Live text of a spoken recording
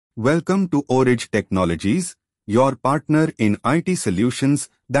Welcome to Orage Technologies, your partner in IT solutions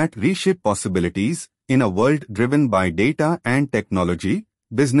that reshape possibilities. In a world driven by data and technology,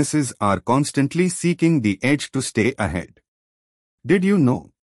 businesses are constantly seeking the edge to stay ahead. Did you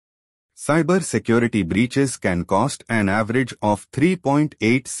know? Cybersecurity breaches can cost an average of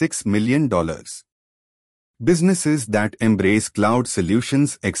 $3.86 million. Businesses that embrace cloud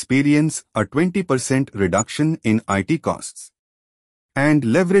solutions experience a 20% reduction in IT costs. And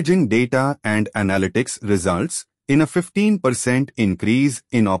leveraging data and analytics results in a 15% increase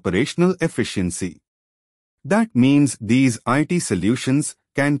in operational efficiency. That means these IT solutions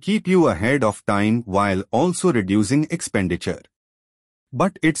can keep you ahead of time while also reducing expenditure.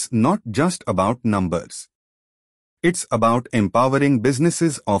 But it's not just about numbers. It's about empowering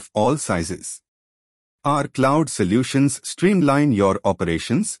businesses of all sizes. Our cloud solutions streamline your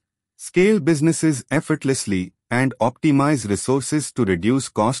operations, scale businesses effortlessly, and optimize resources to reduce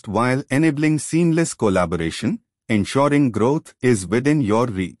cost while enabling seamless collaboration, ensuring growth is within your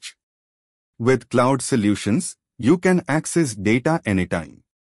reach. With cloud solutions, you can access data anytime,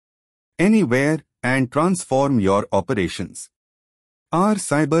 anywhere, and transform your operations. Our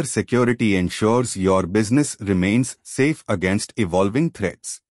cybersecurity ensures your business remains safe against evolving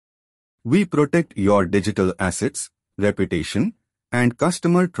threats. We protect your digital assets, reputation, and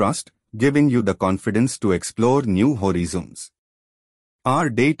customer trust, giving you the confidence to explore new horizons. Our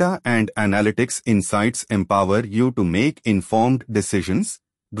data and analytics insights empower you to make informed decisions,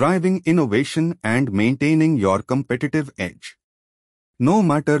 driving innovation and maintaining your competitive edge. No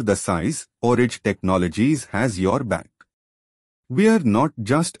matter the size, Orage Technologies has your back. We are not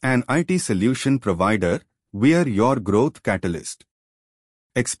just an IT solution provider, we are your growth catalyst.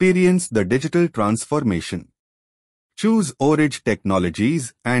 Experience the digital transformation. Choose Orage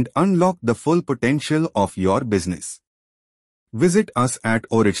Technologies and unlock the full potential of your business. Visit us at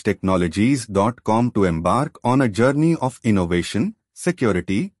oragetechnologies.com to embark on a journey of innovation,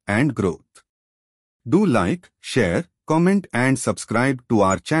 security, and growth. Do like, share, comment and subscribe to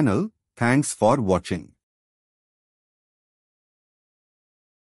our channel. Thanks for watching.